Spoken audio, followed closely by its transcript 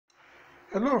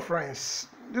Hello friends,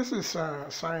 this is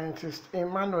scientist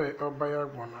Emmanuel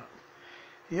Obayagbona.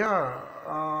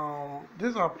 Yeah,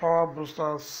 these are power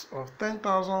boosters of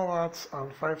 10,000 watts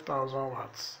and 5,000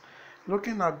 watts.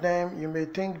 Looking at them, you may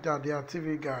think that they are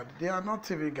TV guard. They are not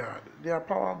TV guard, they are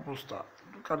power booster.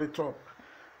 Look at the top.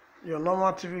 Your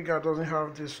normal TV guard doesn't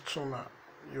have this tuner.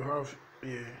 You have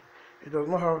here. It does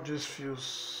not have this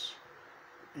fuse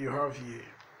you have here.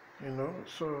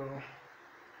 So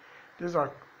these are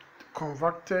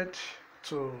converted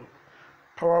to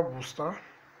power booster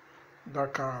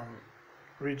that can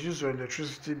reduce your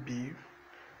electricity bill,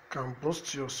 can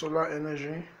boost your solar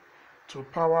energy to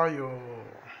power your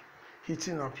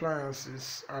heating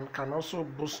appliances, and can also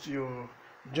boost your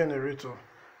generator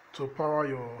to power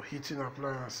your heating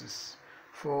appliances.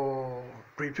 For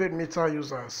prepaid meter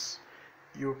users,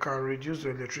 you can reduce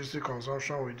your electricity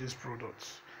consumption with these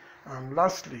products. And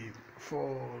lastly,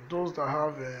 for those that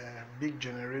have big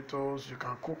generators, you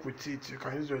can cook with it. You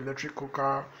can use your electric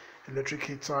cooker, electric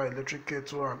heater, electric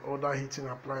kettle, and other heating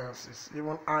appliances,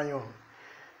 even iron,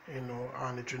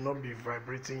 and it will not be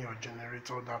vibrating your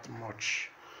generator that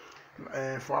much.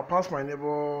 For apart my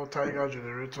neighbor Tiger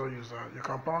generator user, you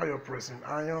can power your pressing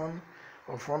iron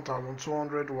of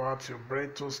 1200 watts, your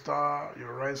bread toaster,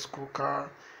 your rice cooker,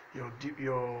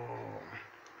 your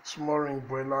small ring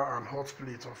boiler, and hot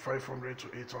plate of 500 to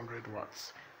 800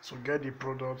 watts. So get the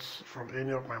products from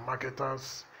any of my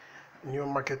marketers. New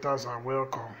marketers are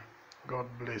welcome. God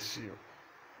bless you.